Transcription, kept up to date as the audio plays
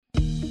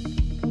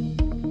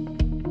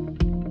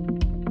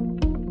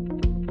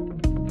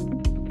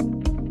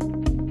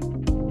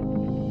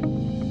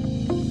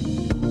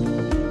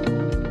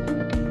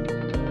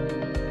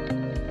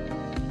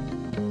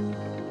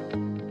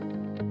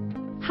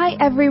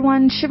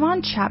everyone,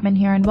 Siobhan Chapman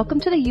here, and welcome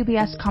to the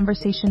UBS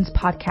Conversations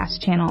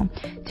podcast channel.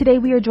 Today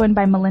we are joined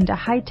by Melinda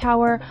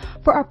Hightower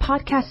for our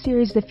podcast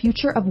series, The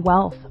Future of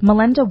Wealth.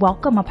 Melinda,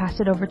 welcome. I'll pass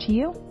it over to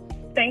you.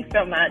 Thanks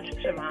so much,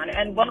 Siobhan,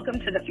 and welcome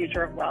to The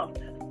Future of Wealth,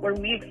 where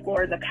we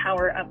explore the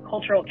power of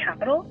cultural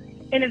capital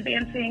in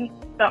advancing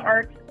the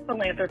arts,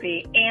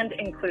 philanthropy, and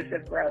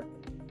inclusive growth.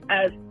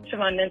 As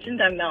Siobhan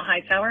mentioned, I'm Mel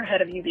Hightower,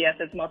 head of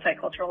UBS's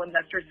Multicultural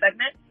Investor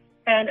Segment,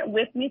 and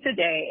with me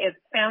today is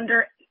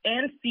founder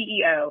and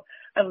CEO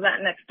of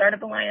Latinx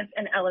Startup Alliance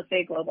and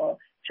LSA Global,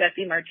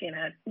 Jesse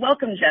Martinez.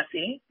 Welcome,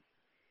 Jesse.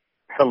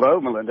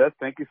 Hello, Melinda.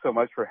 Thank you so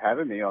much for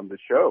having me on the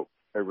show.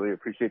 I really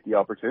appreciate the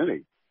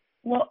opportunity.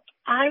 Well,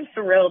 I'm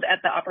thrilled at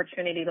the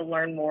opportunity to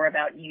learn more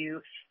about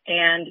you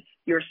and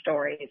your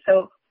story.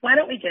 So why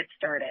don't we get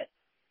started?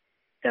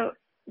 So,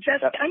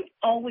 Jesse, I'm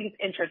always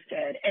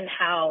interested in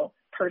how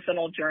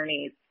personal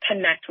journeys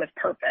connect with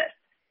purpose.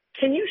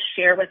 Can you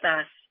share with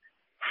us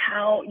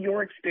how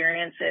your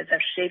experiences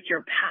have shaped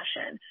your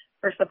passion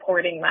for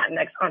supporting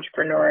Latinx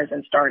entrepreneurs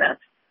and startups?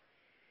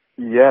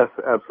 Yes,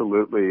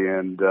 absolutely.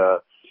 And,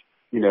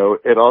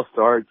 it all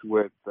starts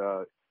with,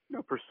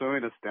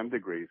 pursuing a STEM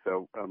degree.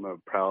 So I'm a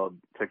proud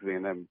Texas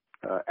A&M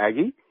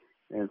Aggie,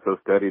 and so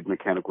studied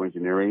mechanical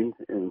engineering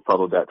and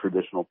followed that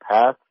traditional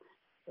path.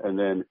 And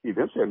then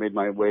eventually I made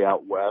my way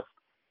out west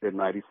in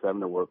 97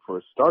 to work for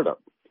a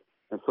startup.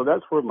 And so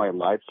that's where my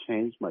life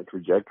changed, my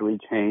trajectory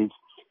changed.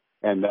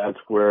 And that's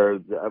where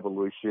the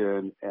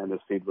evolution and the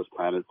seed was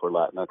planted for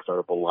Latinx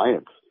Startup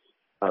Alliance.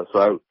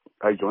 So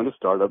I joined a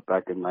startup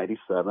back in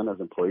 97 as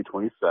employee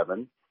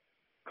 27,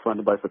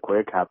 funded by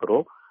Sequoia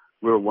Capital.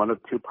 We were one of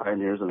two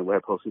pioneers in the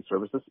web hosting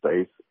services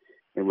space,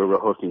 and we were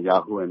hosting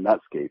Yahoo and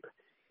Netscape.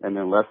 And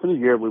in less than a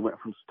year, we went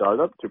from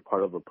startup to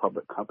part of a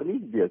public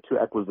company via two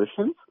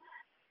acquisitions.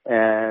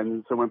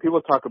 And so when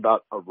people talk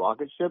about a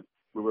rocket ship,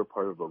 we were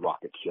part of a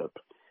rocket ship.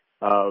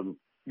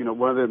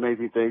 One of the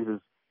amazing things is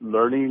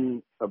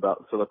learning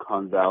about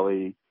Silicon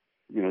Valley,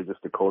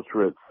 just the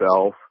culture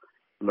itself,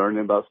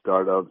 learning about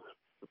startups,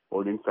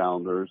 supporting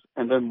founders,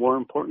 and then more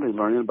importantly,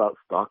 learning about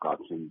stock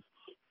options.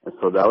 And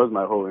so that was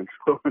my whole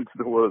intro into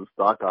the world of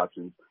stock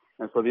options.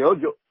 And so the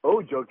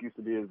old joke used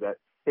to be is that,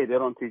 hey, they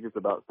don't teach us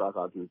about stock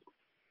options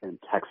in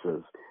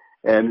Texas.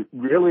 And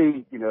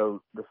really,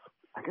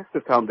 I guess the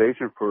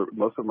foundation for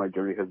most of my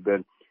journey has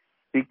been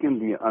seeking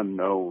the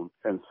unknown.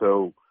 And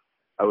so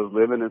I was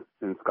living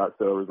in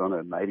Scottsdale, Arizona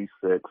in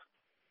 96,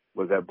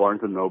 was at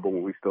Barnes & Noble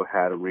when we still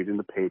had them, reading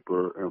the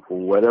paper. And for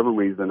whatever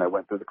reason, I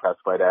went through the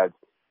classified ads,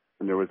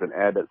 and there was an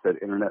ad that said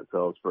internet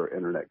sales for an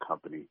internet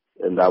company.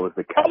 And that was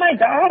the catch. Oh, my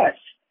gosh.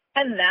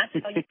 And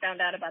that's how you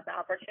found out about the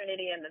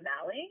opportunity in the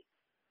Valley?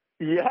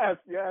 Yes.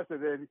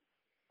 And then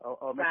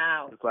I'll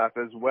make this laugh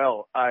as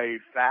well. I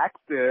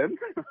faxed in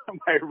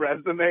my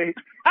resume,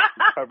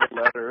 cover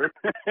letter.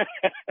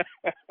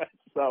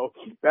 So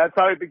that's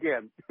how it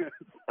began.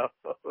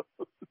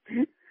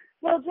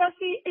 Well,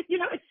 Jesse,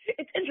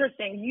 it's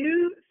interesting.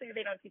 You say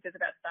they don't teach us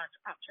about stock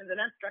options, and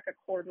that struck a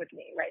chord with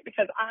me, right?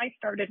 Because I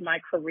started my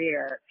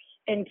career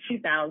in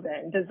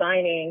 2000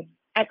 designing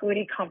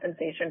equity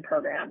compensation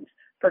programs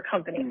for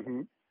companies.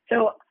 Mm-hmm.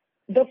 So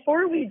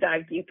before we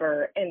dive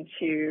deeper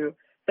into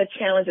the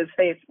challenges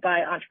faced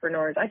by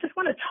entrepreneurs, I just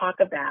want to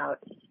talk about,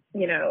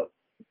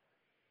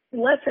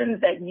 lessons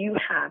that you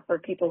have for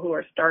people who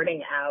are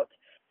starting out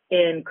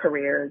in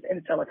careers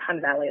in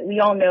Silicon Valley. We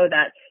all know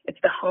that it's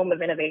the home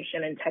of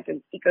innovation and tech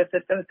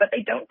ecosystems, but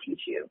they don't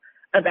teach you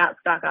about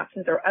stock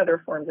options or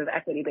other forms of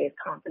equity-based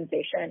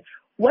compensation.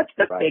 What's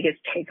the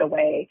biggest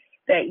takeaway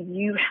that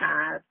you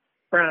have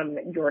from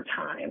your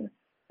time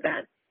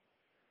then?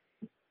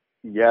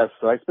 Yes,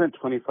 so I spent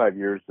 25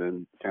 years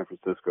in San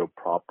Francisco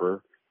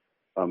proper.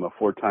 I'm a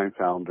 4-time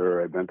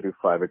founder. I've been through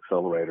 5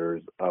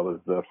 accelerators. I was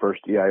the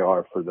first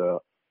EIR for the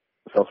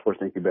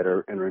Salesforce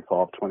Incubator entering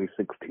fall of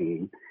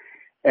 2016.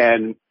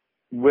 And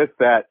with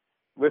that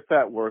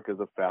work as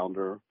a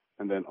founder,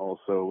 and then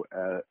also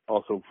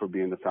for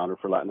being the founder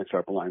for Latinx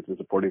Startup Alliance and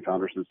supporting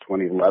founders since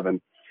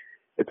 2011,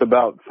 it's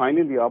about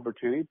finding the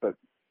opportunity, but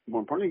more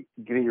importantly,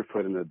 getting your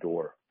foot in the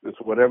door. And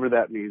so whatever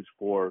that means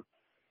for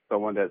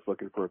someone that's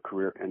looking for a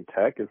career in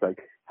tech is like,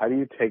 how do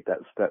you take that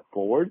step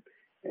forward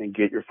and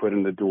get your foot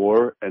in the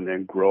door and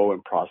then grow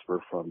and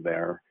prosper from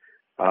there?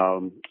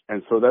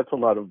 And so that's a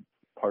lot of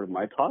part of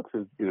my talks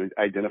is,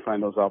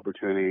 identifying those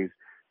opportunities,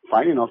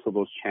 finding also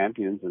those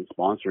champions and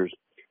sponsors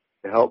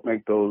to help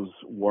make those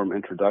warm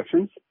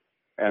introductions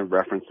and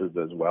references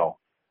as well.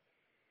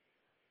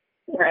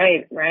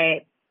 Right.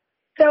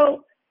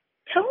 So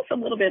tell us a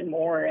little bit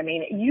more. I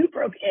mean, you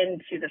broke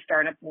into the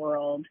startup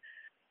world,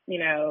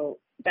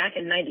 back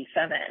in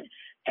 97.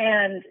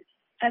 And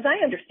as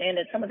I understand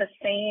it, some of the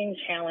same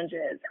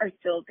challenges are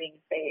still being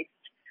faced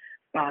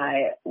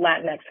by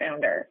Latinx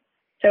founders.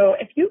 So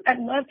I'd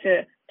love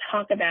to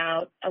talk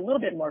about a little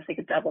bit more, if we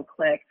could double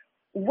click,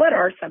 what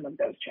are some of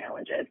those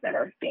challenges that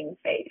are being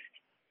faced?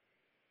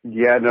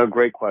 Yeah, no,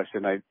 great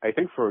question. I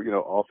think for,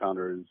 all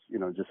founders,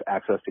 just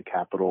access to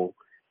capital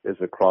is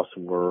across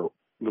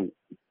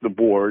the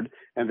board,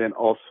 and then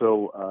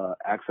also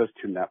access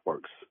to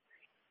networks.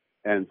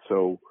 And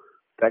so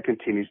that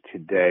continues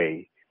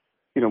today.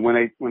 You know,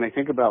 when I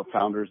think about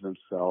founders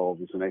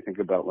themselves and I think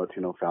about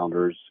Latino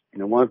founders, you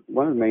know,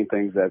 one of the main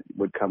things that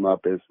would come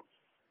up is,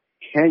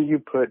 can you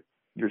put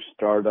your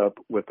startup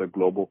with a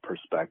global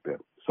perspective?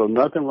 So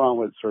nothing wrong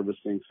with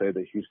servicing, say,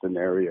 the Houston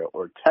area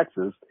or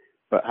Texas,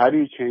 but how do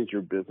you change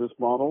your business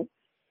model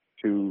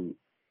to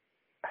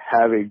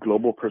have a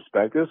global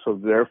perspective? So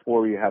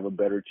therefore you have a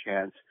better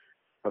chance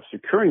of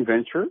securing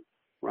venture,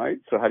 right?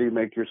 So how do you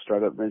make your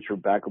startup venture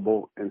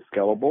backable and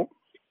scalable?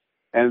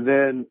 And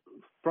then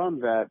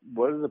from that,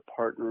 what are the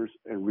partners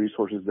and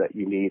resources that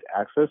you need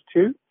access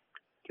to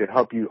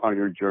help you on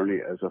your journey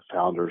as a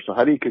founder? So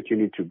how do you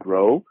continue to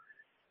grow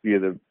via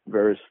the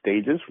various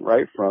stages,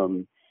 right?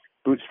 From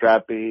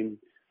bootstrapping,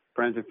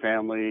 friends and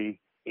family,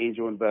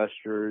 angel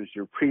investors,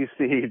 your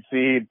pre-seed,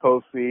 seed,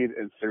 post-seed,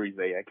 and Series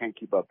A. I can't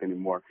keep up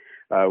anymore.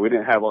 We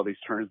didn't have all these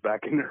terms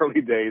back in the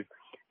early days.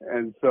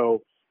 And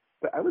so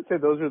I would say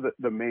those are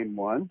the main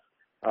ones.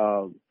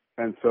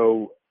 And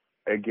so,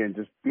 again,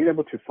 just being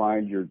able to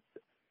find your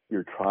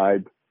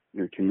tribe,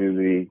 your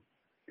community,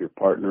 your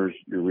partners,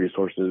 your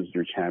resources,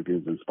 your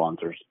champions and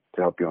sponsors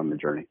to help you on the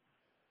journey.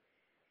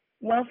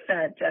 Well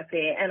said,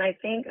 Jesse. And I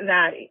think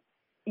that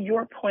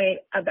your point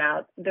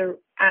about the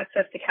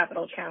access to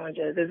capital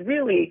challenges is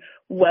really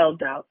well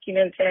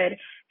documented.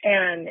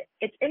 And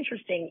it's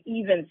interesting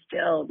even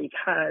still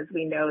because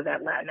we know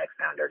that Latinx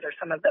founders are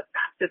some of the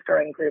fastest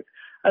growing group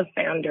of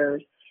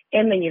founders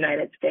in the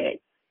United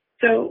States.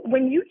 So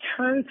when you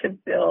turn to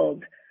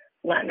build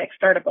Latinx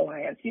Startup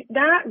Alliance,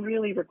 that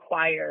really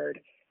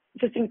required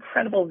just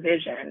incredible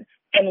vision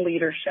and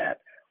leadership.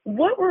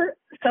 What were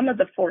some of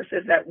the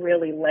forces that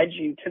really led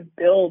you to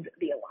build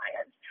the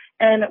alliance?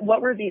 And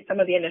what were some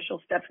of the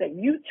initial steps that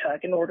you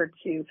took in order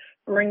to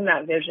bring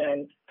that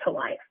vision to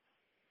life?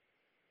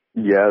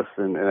 Yes,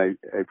 and I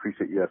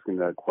appreciate you asking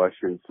that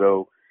question.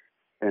 So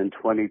in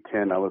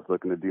 2010, I was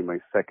looking to do my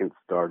second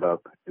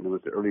startup, and it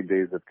was the early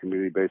days of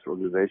community-based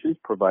organizations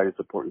providing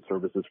support and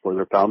services for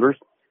their founders.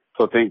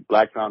 So think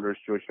Black founders,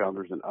 Jewish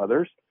founders, and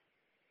others.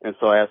 And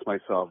so I asked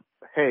myself,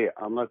 hey,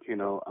 I'm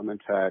Latino, I'm in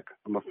tech,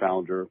 I'm a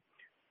founder.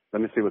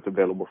 Let me see what's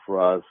available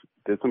for us.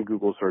 Did some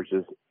Google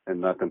searches, and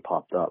nothing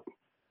popped up.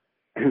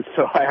 And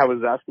so I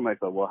was asking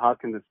myself, well, how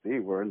can this be?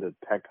 We're in the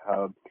tech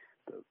hub,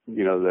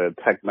 you know, the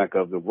tech mecca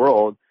of the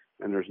world,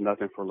 and there's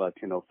nothing for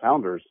Latino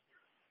founders.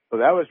 So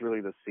that was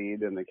really the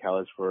seed and the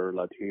catalyst for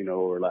Latino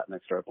or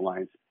Latinx Startup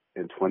Alliance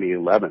in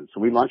 2011.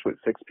 So we launched with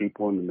 6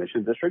 people in the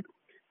Mission District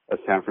of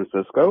San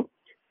Francisco.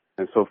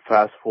 And so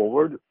fast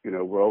forward, you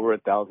know, we're over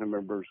 1,000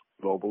 members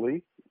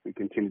globally. We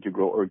continue to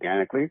grow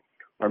organically.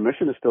 Our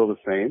mission is still the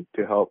same,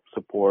 to help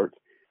support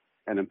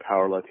and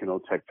empower Latino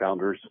tech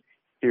founders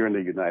here in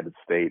the United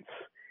States.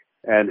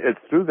 And it's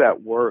through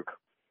that work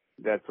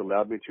that's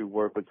allowed me to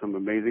work with some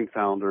amazing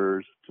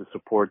founders, to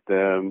support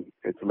them.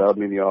 It's allowed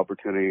me the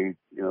opportunity,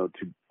 you know,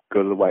 to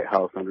go to the White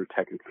House under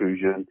Tech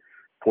Inclusion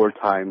 4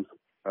 times,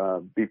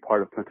 be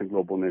part of Clinton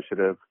Global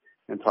Initiative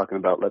and talking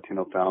about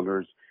Latino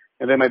founders.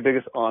 And then my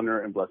biggest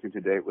honor and blessing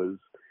to date was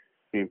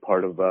being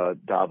part of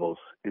Davos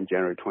in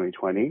January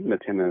 2020 and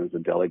attending as a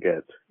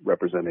delegate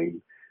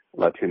representing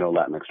Latino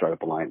Latinx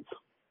Startup Alliance.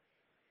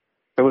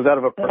 It was out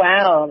of a...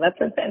 Wow, that's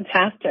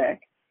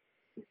fantastic.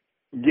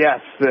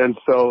 Yes, and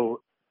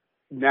so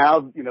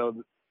now, you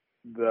know,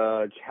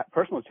 the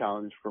personal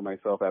challenge for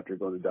myself after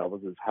going to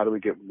Davos is how do we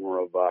get more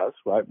of us,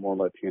 right, more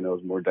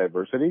Latinos, more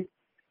diversity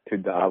to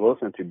Davos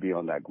and to be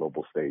on that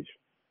global stage.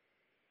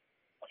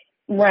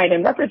 Right,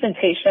 and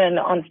representation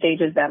on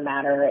stages that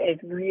matter is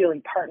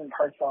really part and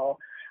parcel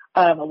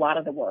of a lot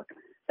of the work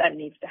that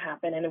needs to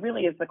happen. And it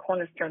really is the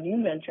cornerstone you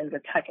mentioned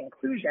with tech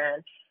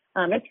inclusion.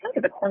 It's kind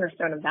of the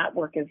cornerstone of that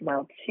work as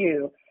well,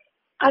 too.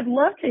 I'd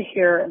love to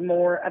hear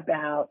more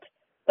about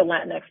the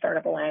Latinx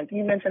Startup Alliance.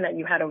 You mentioned that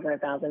you had over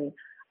 1,000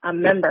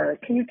 members.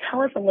 Can you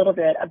tell us a little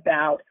bit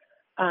about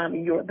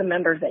the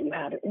members that you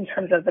had in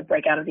terms of the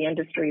breakout of the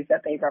industries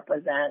that they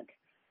represent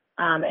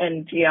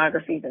and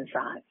geographies and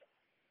size?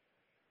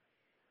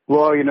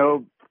 Well, you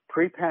know,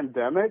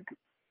 pre-pandemic,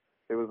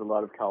 it was a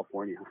lot of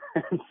California.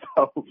 And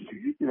so,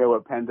 you know,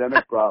 what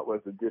pandemic brought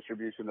was the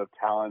distribution of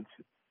talent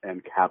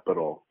and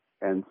capital.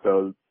 And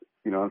so,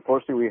 you know,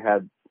 unfortunately we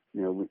had,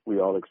 you know, we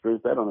all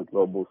experienced that on a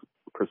global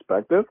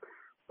perspective.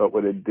 But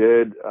what it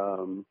did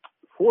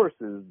force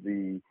is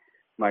the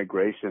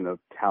migration of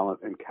talent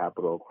and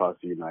capital across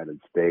the United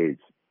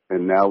States.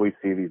 And now we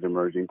see these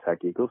emerging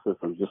tech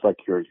ecosystems, just like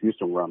here in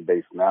Houston, where I'm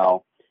based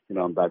now. You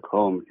know, I'm back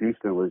home.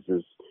 Houston was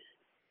just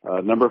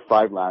number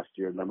 5 last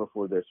year, number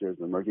 4 this year is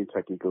an emerging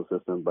tech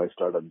ecosystem by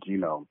startup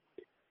Genome.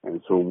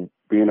 And so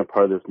being a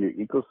part of this new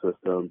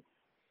ecosystem,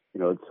 you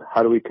know, it's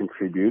how do we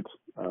contribute,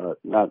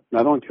 not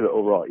only to the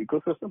overall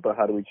ecosystem, but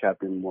how do we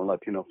champion more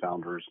Latino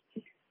founders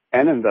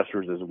and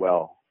investors as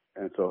well?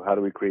 And so how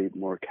do we create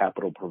more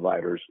capital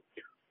providers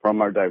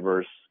from our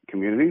diverse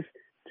communities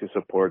to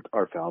support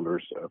our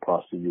founders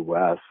across the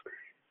U.S.?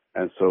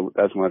 And so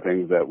that's one of the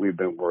things that we've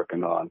been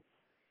working on.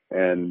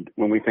 And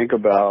when we think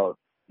about,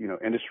 you know,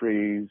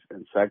 industries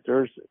and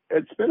sectors,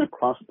 it's been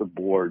across the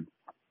board.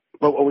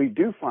 But what we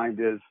do find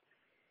is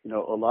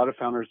A lot of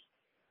founders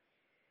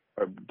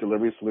are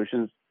delivering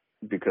solutions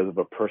because of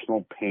a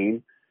personal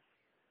pain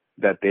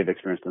that they've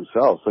experienced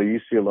themselves. So you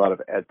see a lot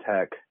of ed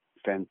tech,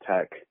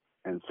 fintech,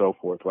 and so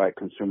forth, right?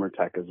 Consumer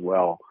tech as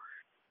well.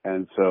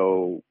 And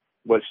so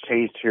what's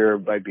changed here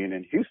by being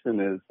in Houston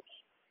is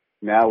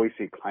now we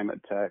see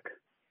climate tech,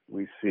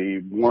 we see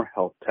more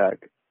health tech,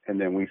 and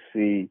then we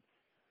see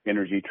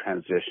energy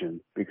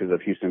transition because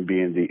of Houston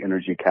being the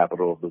energy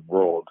capital of the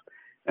world,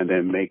 and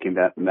then making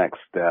that next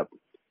step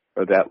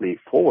or that leap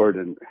forward.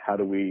 And how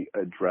do we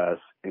address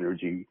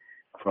energy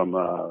from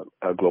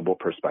a global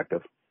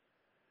perspective?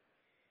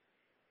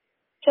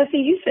 Jesse,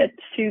 you said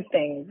two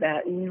things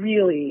that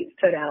really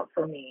stood out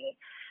for me,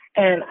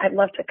 and I'd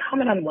love to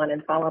comment on one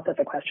and follow up with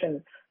a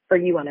question for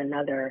you on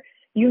another.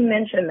 You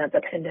mentioned that the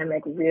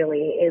pandemic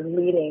really is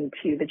leading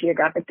to the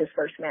geographic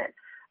disbursement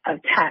of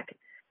tech,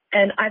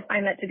 and I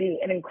find that to be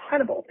an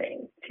incredible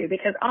thing too,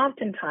 because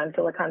oftentimes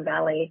Silicon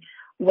Valley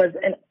was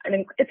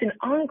it's an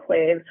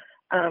enclave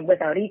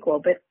without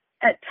equal, but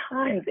at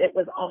times it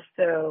was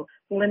also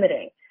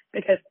limiting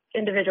because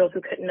individuals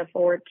who couldn't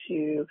afford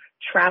to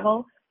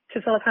travel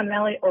to Silicon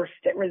Valley or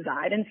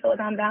reside in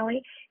Silicon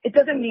Valley, it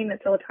doesn't mean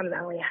that Silicon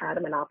Valley had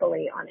a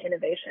monopoly on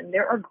innovation.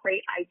 There are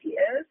great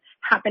ideas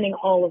happening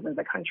all over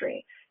the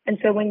country. And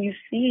so when you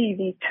see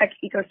these tech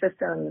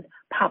ecosystems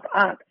pop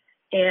up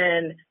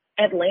in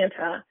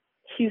Atlanta,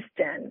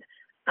 Houston,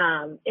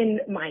 in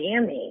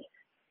Miami,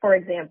 for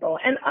example,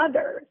 and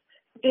others,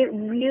 it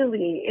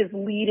really is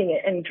leading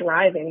it and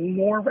driving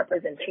more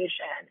representation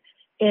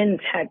in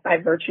tech by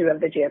virtue of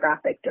the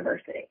geographic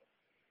diversity.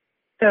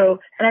 So,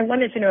 and I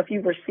wanted to know if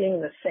you were seeing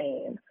the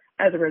same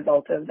as a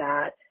result of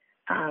that,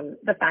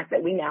 the fact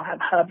that we now have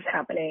hubs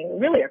happening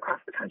really across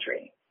the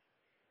country.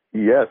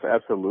 Yes,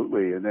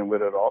 absolutely. And then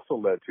what it also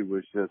led to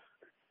was just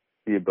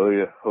the ability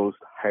to host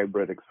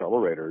hybrid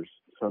accelerators.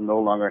 So no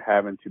longer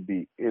having to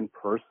be in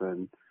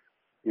person,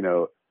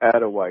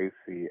 at a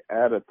YC,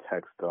 at a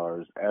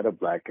Techstars, at a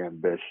Black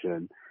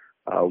Ambition,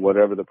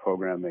 whatever the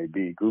program may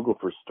be, Google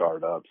for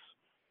Startups.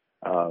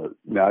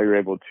 Now you're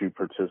able to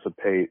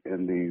participate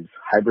in these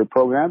hybrid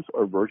programs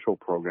or virtual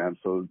programs.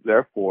 So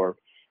therefore,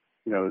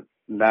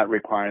 not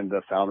requiring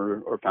the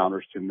founder or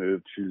founders to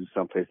move to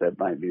someplace that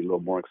might be a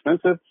little more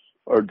expensive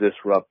or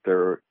disrupt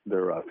their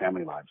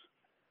family lives.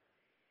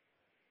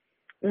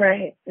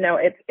 Right. No,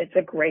 it's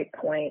a great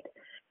point.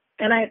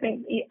 And I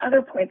think the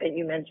other point that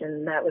you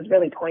mentioned that was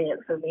really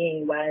poignant for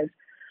me was,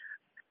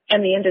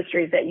 and the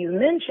industries that you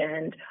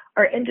mentioned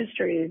are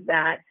industries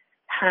that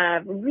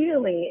have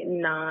really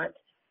not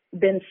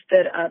been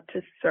stood up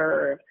to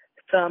serve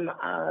some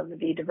of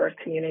the diverse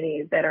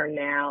communities that are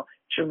now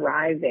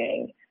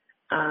driving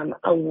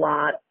a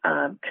lot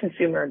of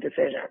consumer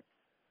decisions.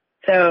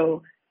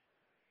 So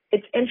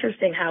it's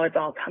interesting how it's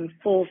all come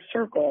full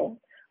circle,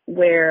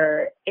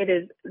 where it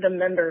is the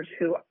members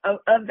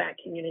of that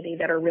community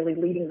that are really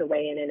leading the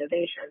way in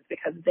innovations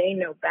because they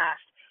know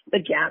best the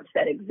gaps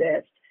that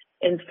exist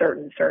in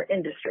certain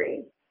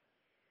industries.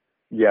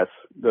 Yes,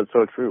 that's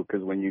so true,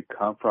 because when you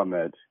come from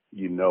it,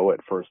 you know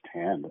it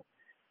firsthand.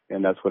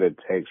 And that's what it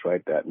takes,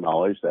 right? That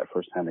knowledge, that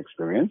firsthand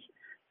experience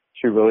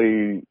to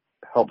really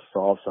help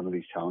solve some of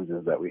these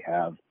challenges that we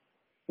have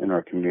in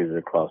our communities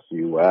across the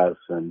U.S.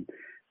 And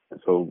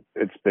so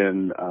it's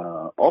been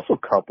also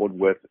coupled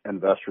with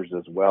investors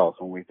as well.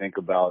 So when we think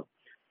about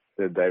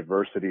the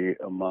diversity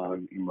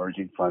among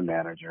emerging fund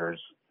managers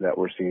that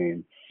we're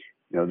seeing,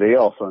 they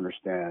also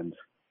understand,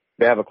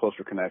 they have a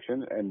closer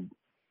connection and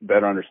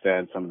better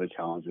understand some of the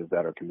challenges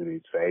that our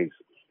communities face.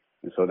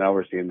 And so now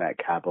we're seeing that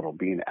capital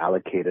being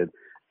allocated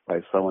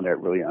by someone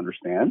that really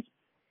understands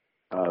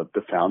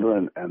the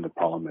founder and the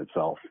problem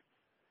itself.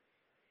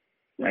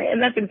 Right,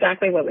 and that's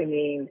exactly what we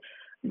mean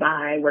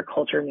by where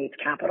culture meets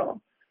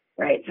capital,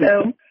 right?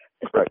 So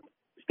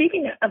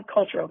speaking of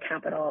cultural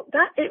capital,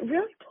 that it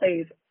really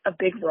plays a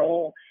big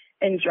role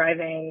in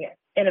driving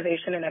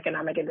innovation and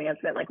economic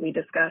advancement like we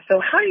discussed. So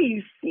how do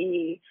you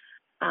see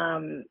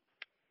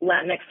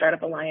Latinx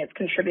Startup Alliance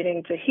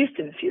contributing to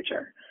Houston's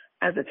future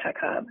as a tech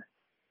hub?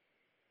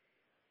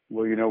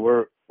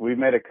 Well, we've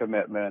made a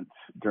commitment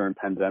during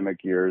pandemic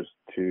years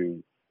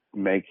to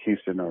make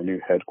Houston our new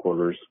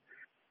headquarters.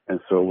 And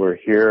so we're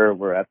here,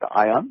 we're at the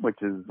ION,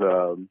 which is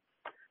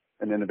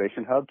an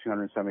innovation hub,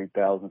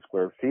 270,000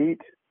 square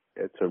feet.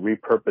 It's a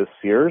repurposed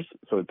Sears.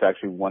 So it's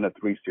actually one of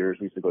 3 Sears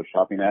we used to go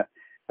shopping at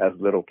as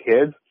little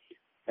kids.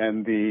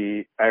 And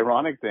the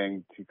ironic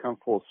thing, to come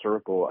full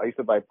circle, I used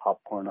to buy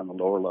popcorn on the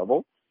lower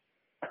level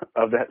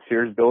of that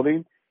Sears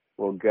building.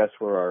 Well, guess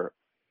where our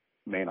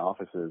main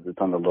office is? It's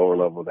on the lower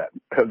level of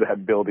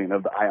that building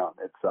of the ION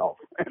itself.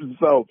 And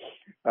so,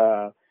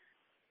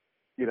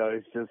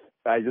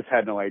 I just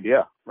had no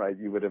idea, right?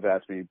 You would have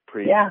asked me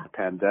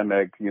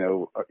pre-pandemic,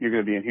 you're going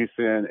to be in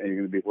Houston and you're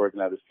going to be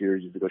working out of Sears.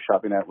 You used to go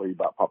shopping at where you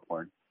bought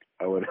popcorn.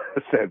 I would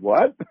have said,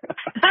 what?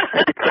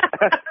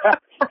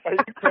 Are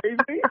you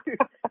crazy?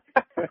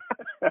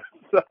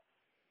 So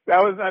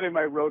that was not in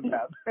my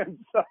roadmap. And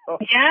so,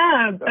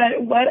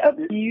 but what a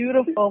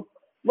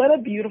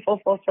beautiful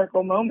full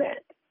circle moment.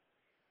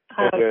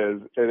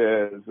 It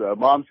is.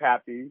 Mom's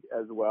happy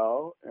as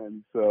well.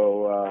 And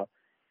so,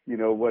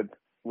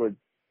 what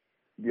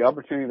the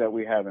opportunity that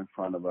we have in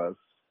front of us,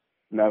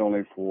 not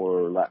only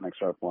for Latinx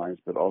startup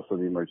clients, but also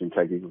the emerging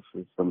tech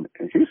ecosystem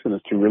in Houston,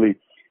 is to really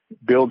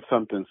build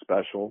something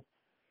special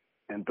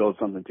and build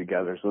something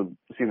together. So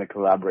seeing the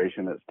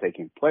collaboration that's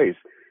taking place.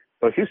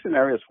 So Houston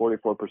area is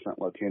 44%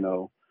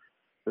 Latino.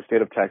 The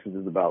state of Texas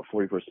is about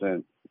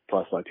 40%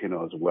 plus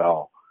Latino as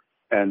well.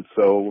 And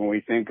so when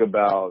we think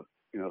about,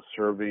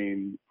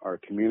 serving our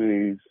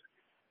communities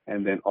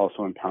and then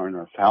also empowering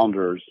our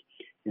founders,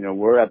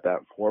 we're at that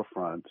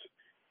forefront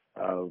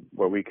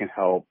where we can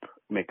help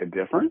make a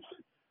difference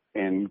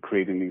in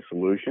creating these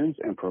solutions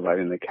and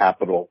providing the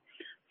capital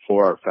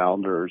for our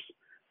founders.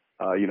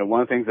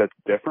 One of the things that's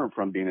different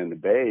from being in the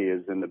Bay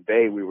is in the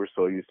Bay, we were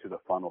so used to the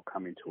funnel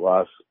coming to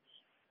us.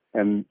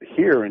 And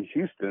here in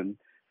Houston,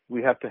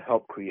 we have to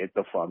help create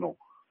the funnel.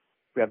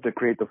 We have to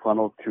create the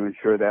funnel to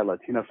ensure that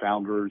Latina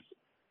founders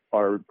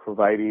are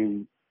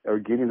providing or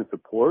getting the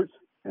support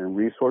and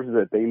resources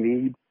that they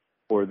need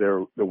for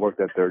the work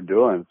that they're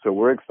doing. So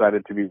we're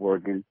excited to be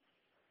working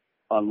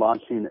on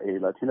launching a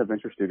Latina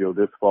Venture Studio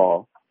this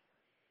fall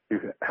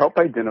to help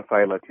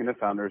identify Latina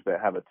founders that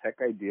have a tech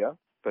idea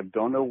but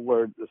don't know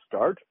where to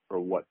start or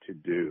what to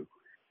do.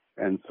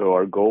 And so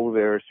our goal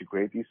there is to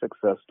create these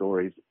success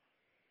stories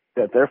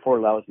that therefore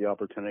allow us the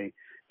opportunity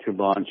to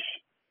launch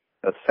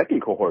a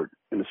second cohort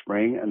in the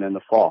spring and then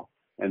the fall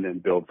and then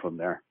build from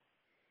there.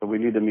 So we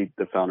need to meet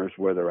the founders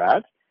where they're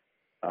at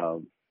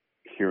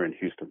here in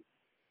Houston.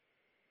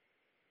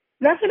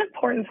 That's an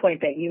important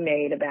point that you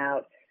made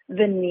about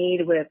the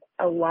need with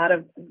a lot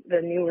of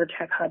the newer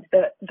tech hubs,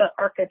 the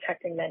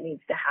architecting that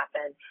needs to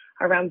happen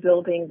around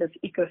building this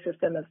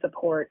ecosystem of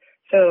support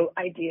so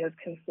ideas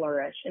can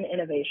flourish and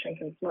innovation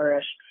can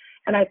flourish.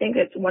 And I think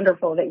it's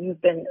wonderful that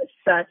you've been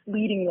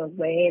leading the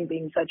way and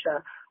being such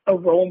a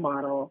role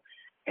model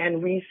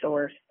and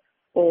resource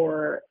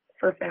for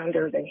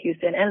founders in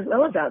Houston as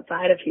well as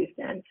outside of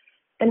Houston.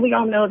 And we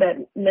all know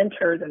that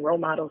mentors and role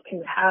models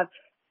can have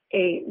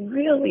a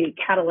really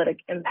catalytic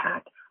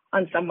impact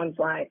on someone's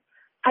life.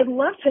 I'd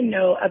love to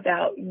know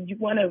about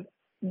one of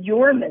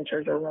your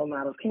mentors or role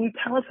models. Can you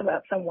tell us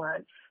about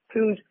someone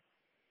who's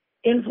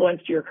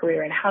influenced your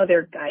career and how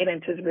their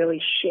guidance has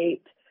really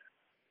shaped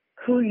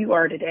who you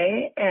are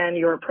today and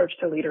your approach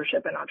to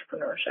leadership and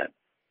entrepreneurship?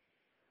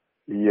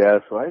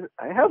 Yes, so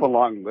I have a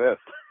long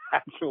list,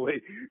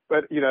 actually.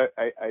 But,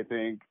 I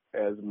think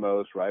as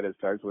most, right, it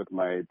starts with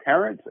my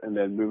parents and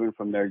then moving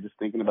from there, just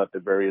thinking about the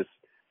various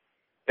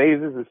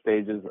phases and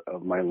stages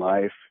of my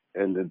life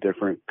and the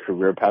different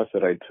career paths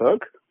that I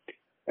took.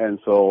 And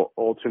so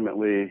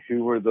ultimately,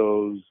 who were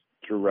those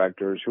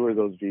directors? Who were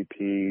those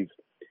VPs?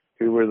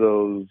 Who were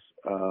those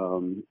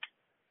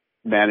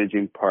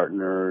managing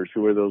partners?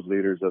 Who were those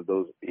leaders of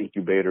those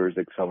incubators,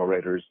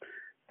 accelerators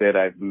that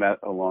I've met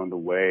along the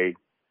way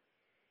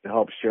to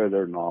help share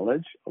their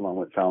knowledge along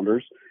with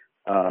founders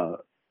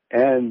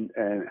and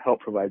help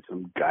provide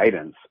some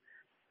guidance?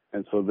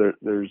 And so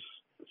there's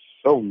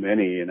so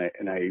many, and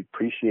I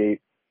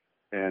appreciate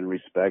and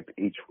respect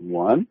each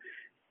one.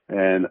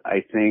 And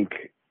I think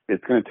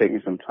it's going to take me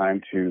some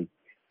time to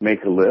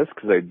make a list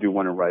because I do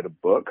want to write a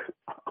book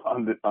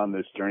on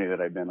this journey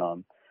that I've been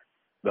on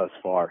thus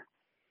far.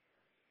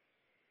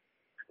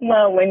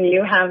 Well, when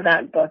you have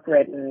that book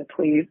written,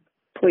 please,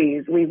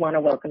 we want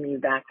to welcome you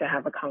back to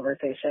have a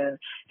conversation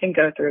and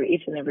go through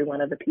each and every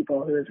one of the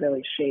people who has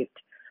really shaped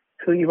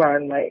who you are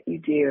and what you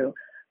do.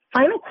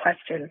 Final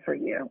question for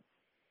you.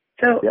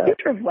 So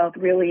Future of Wealth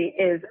really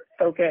is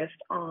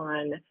focused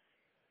on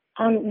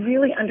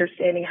really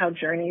understanding how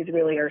journeys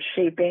really are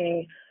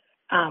shaping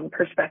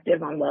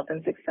perspective on wealth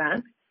and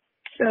success.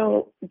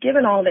 So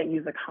given all that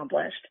you've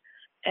accomplished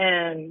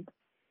and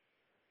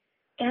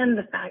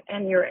the fact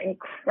and your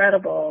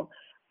incredible,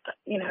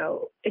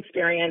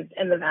 experience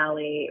in the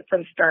Valley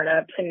from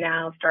startup to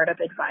now startup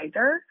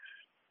advisor,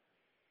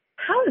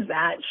 how has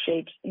that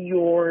shaped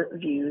your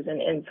views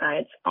and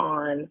insights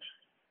on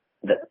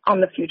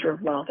the future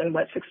of wealth and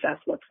what success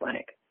looks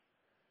like?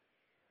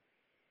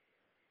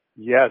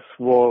 Yes.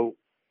 Well,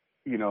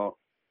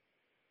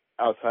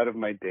 outside of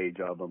my day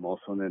job, I'm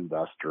also an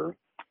investor,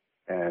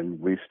 and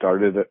we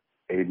started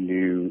a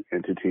new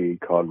entity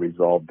called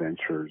Resolve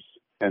Ventures.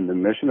 And the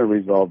mission of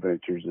Resolve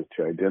Ventures is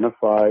to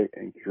identify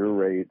and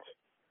curate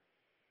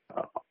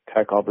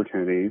tech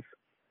opportunities.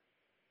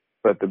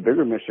 But the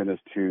bigger mission is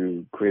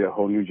to create a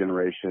whole new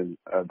generation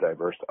of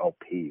diverse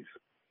LPs.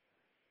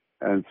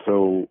 And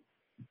so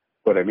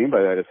what I mean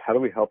by that is how do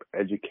we help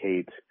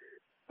educate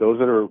those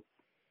that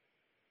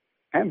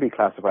can be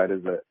classified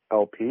as a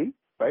LP,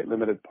 right,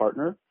 limited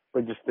partner,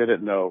 but just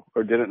didn't know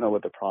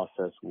what the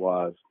process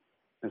was.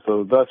 And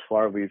so thus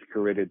far we've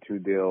curated 2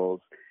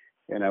 deals.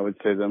 And I would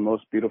say the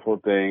most beautiful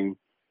thing,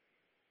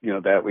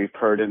 that we've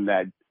heard in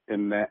that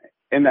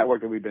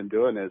work that we've been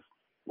doing is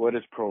what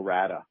is pro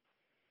rata,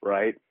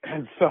 right?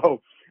 And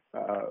so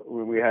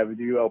when we have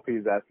new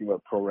LPs asking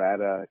about pro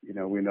rata,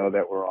 we know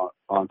that we're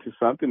onto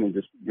something, and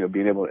just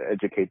being able to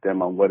educate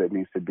them on what it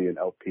means to be an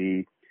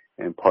LP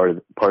and part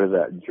of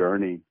that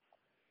journey.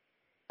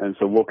 And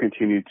so we'll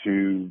continue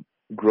to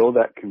grow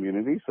that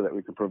community so that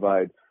we can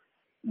provide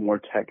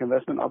more tech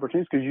investment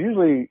opportunities, because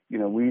usually,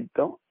 we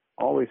don't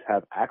always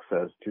have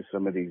access to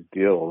some of these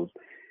deals.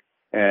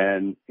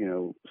 And,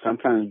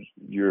 sometimes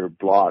you're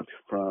blocked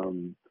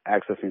from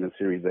accessing a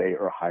Series A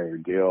or higher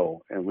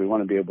deal. And we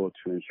want to be able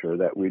to ensure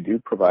that we do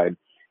provide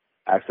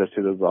access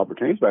to those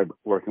opportunities by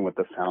working with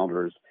the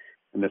founders,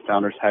 and the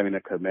founders having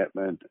a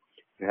commitment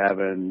to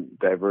having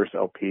diverse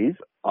LPs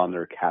on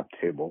their cap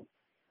table.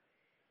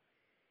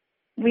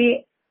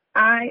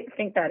 I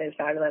think that is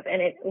fabulous,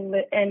 and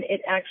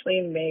it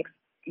actually makes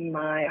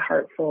my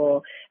heart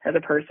full as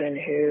a person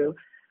who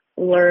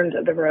learned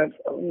the ropes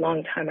a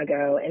long time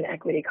ago in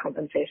equity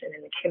compensation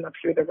and came up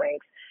through the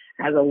ranks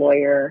as a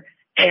lawyer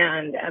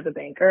and as a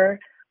banker.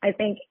 I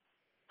think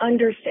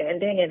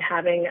understanding and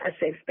having a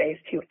safe space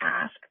to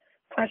ask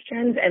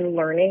questions and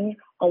learning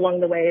along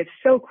the way is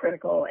so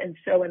critical and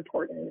so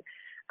important.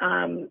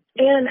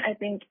 And I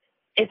think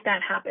if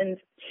that happens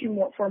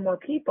for more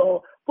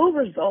people, will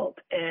result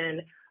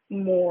in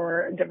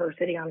more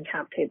diversity on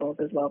cap tables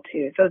as well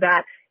too. So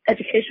that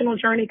educational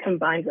journey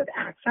combined with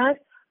access,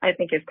 I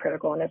think, is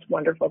critical, and it's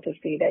wonderful to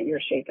see that you're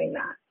shaping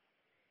that.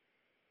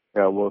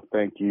 Yeah, well,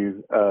 thank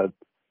you. It's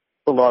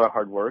a lot of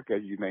hard work,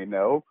 as you may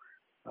know,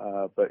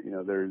 but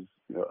there's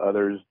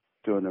others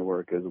doing their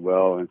work as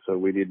well, and so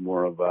we need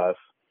more of us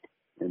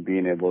in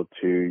being able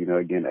to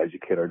again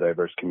educate our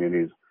diverse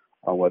communities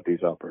on what these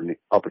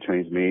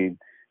opportunities mean,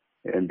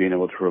 and being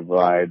able to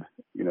provide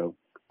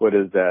what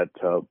is that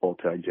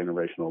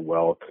multi-generational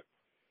wealth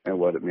and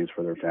what it means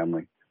for their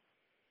family.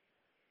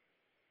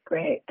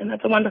 Great. And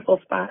that's a wonderful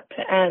spot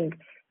to end.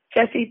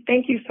 Jesse,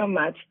 thank you so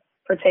much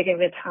for taking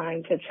the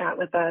time to chat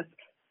with us,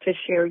 to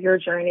share your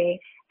journey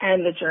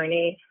and the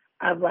journey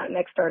of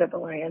Latinx Startup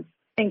Alliance.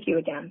 Thank you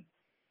again.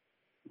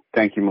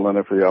 Thank you,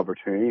 Melinda, for the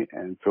opportunity,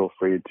 and feel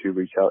free to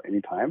reach out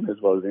anytime, as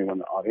well as anyone in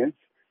the audience,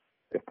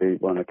 if they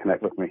want to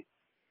connect with me.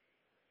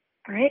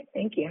 All right.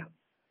 Thank you.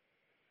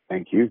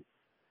 Thank you.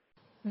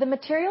 The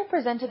material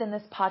presented in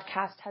this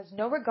podcast has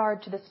no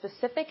regard to the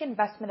specific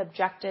investment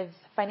objectives,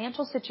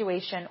 financial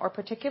situation, or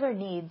particular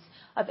needs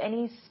of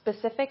any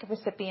specific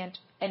recipient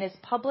and is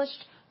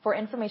published for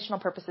informational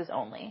purposes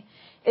only.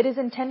 It is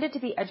intended to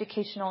be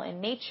educational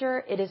in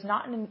nature. It is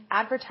not an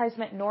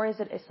advertisement, nor is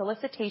it a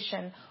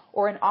solicitation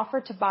or an offer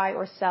to buy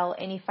or sell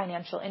any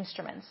financial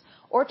instruments,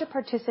 or to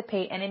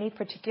participate in any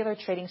particular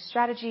trading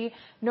strategy,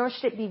 nor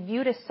should it be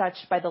viewed as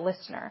such by the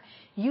listener.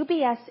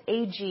 UBS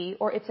AG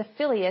or its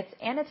affiliates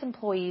and its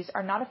employees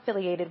are not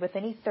affiliated with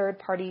any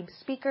third-party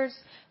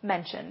speakers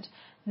mentioned.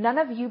 None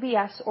of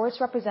UBS or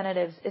its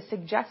representatives is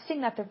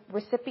suggesting that the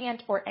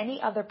recipient or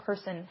any other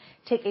person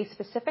take a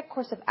specific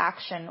course of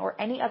action or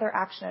any other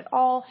action at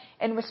all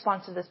in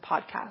response to this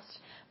podcast.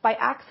 By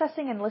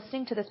accessing and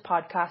listening to this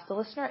podcast, the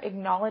listener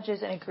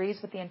acknowledges and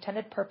agrees with the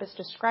intended purpose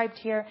described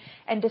here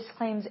and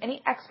disclaims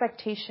any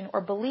expectation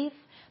or belief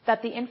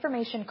that the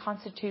information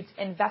constitutes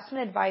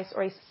investment advice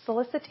or a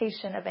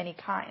solicitation of any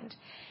kind.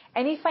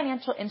 Any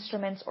financial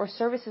instruments or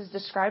services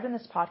described in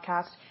this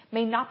podcast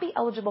may not be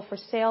eligible for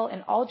sale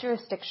in all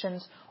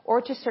jurisdictions or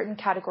to certain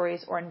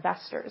categories or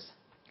investors.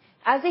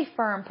 As a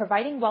firm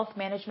providing wealth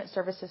management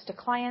services to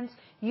clients,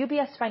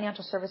 UBS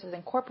Financial Services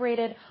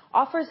Incorporated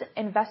offers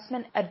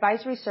investment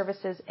advisory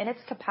services in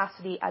its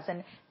capacity as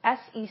an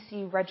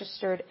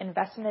SEC-registered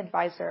investment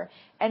advisor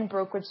and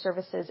brokerage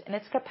services in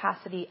its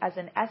capacity as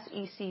an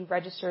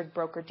SEC-registered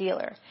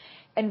broker-dealer.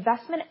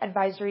 Investment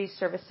advisory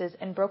services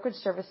and brokerage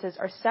services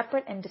are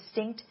separate and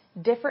distinct,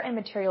 differ in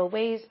material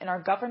ways, and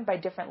are governed by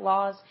different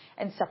laws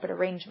and separate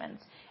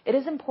arrangements. It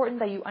is important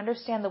that you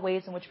understand the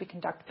ways in which we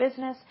conduct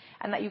business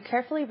and that you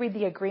carefully read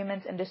the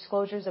agreements and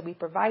disclosures that we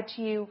provide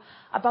to you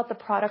about the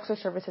products or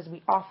services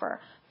we offer.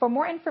 For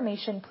more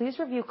information, please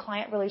review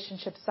Client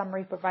Relationship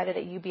Summary provided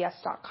at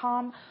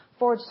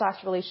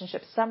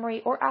ubs.com/relationship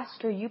summary or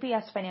ask your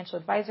UBS financial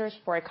advisors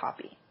for a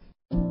copy.